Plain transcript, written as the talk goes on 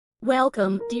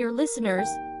Welcome, dear listeners,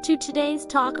 to today's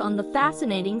talk on the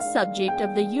fascinating subject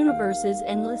of the universe's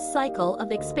endless cycle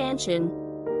of expansion.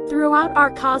 Throughout our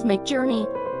cosmic journey,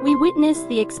 we witness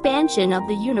the expansion of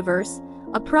the universe,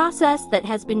 a process that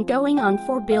has been going on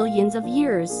for billions of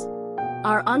years.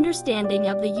 Our understanding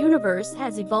of the universe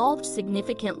has evolved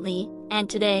significantly, and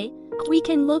today, we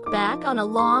can look back on a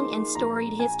long and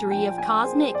storied history of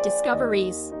cosmic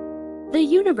discoveries. The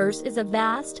universe is a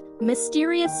vast,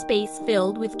 mysterious space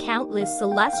filled with countless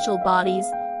celestial bodies,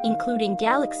 including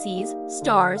galaxies,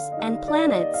 stars, and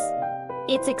planets.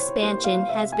 Its expansion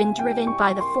has been driven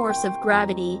by the force of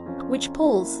gravity, which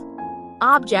pulls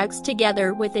objects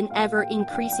together with an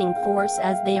ever-increasing force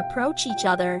as they approach each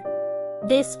other.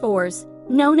 This force,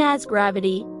 known as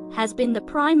gravity, has been the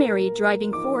primary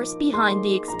driving force behind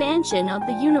the expansion of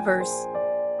the universe.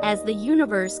 As the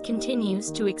universe continues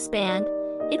to expand,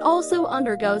 it also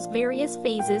undergoes various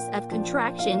phases of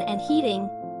contraction and heating.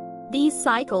 These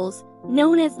cycles,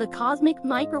 known as the cosmic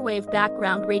microwave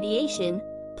background radiation,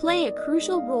 play a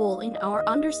crucial role in our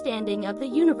understanding of the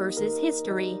universe's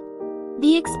history.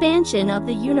 The expansion of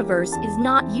the universe is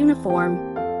not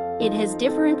uniform. It has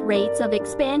different rates of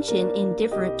expansion in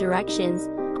different directions,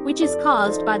 which is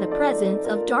caused by the presence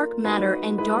of dark matter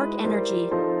and dark energy.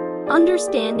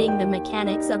 Understanding the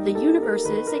mechanics of the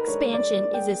universe's expansion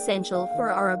is essential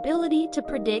for our ability to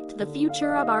predict the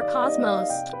future of our cosmos.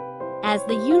 As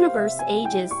the universe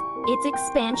ages, its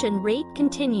expansion rate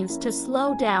continues to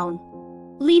slow down,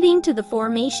 leading to the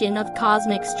formation of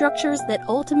cosmic structures that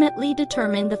ultimately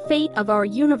determine the fate of our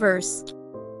universe.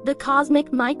 The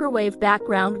cosmic microwave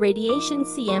background radiation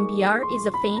 (CMBR) is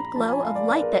a faint glow of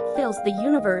light that fills the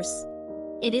universe.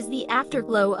 It is the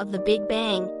afterglow of the Big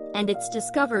Bang, and its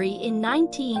discovery in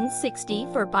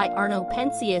 1964 by Arno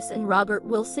Penzias and Robert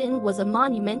Wilson was a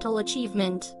monumental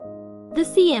achievement. The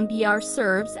CMBR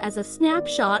serves as a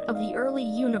snapshot of the early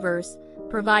universe,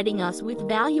 providing us with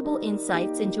valuable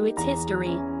insights into its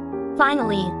history.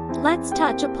 Finally, let's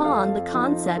touch upon the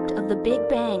concept of the Big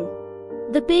Bang.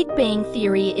 The Big Bang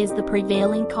theory is the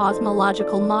prevailing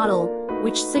cosmological model,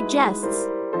 which suggests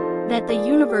that the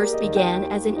universe began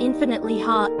as an infinitely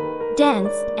hot,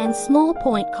 dense, and small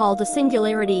point called a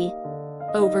singularity.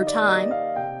 Over time,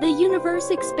 the universe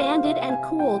expanded and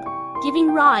cooled,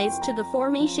 giving rise to the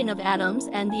formation of atoms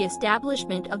and the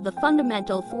establishment of the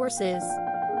fundamental forces.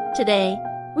 Today,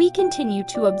 we continue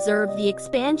to observe the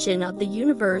expansion of the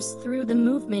universe through the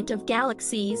movement of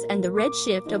galaxies and the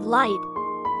redshift of light.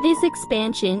 This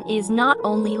expansion is not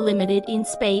only limited in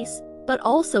space, but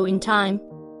also in time,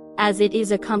 as it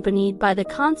is accompanied by the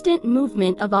constant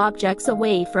movement of objects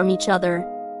away from each other.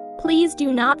 Please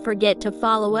do not forget to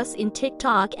follow us in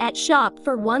TikTok at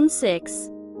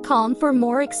shop416com for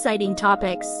more exciting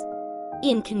topics.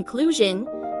 In conclusion,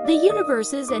 the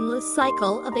universe's endless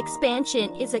cycle of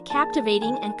expansion is a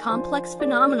captivating and complex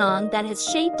phenomenon that has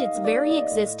shaped its very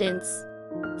existence.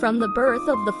 From the birth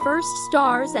of the first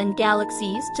stars and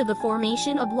galaxies to the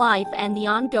formation of life and the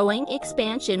ongoing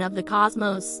expansion of the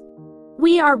cosmos,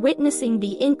 we are witnessing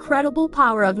the incredible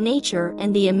power of nature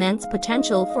and the immense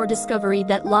potential for discovery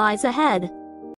that lies ahead.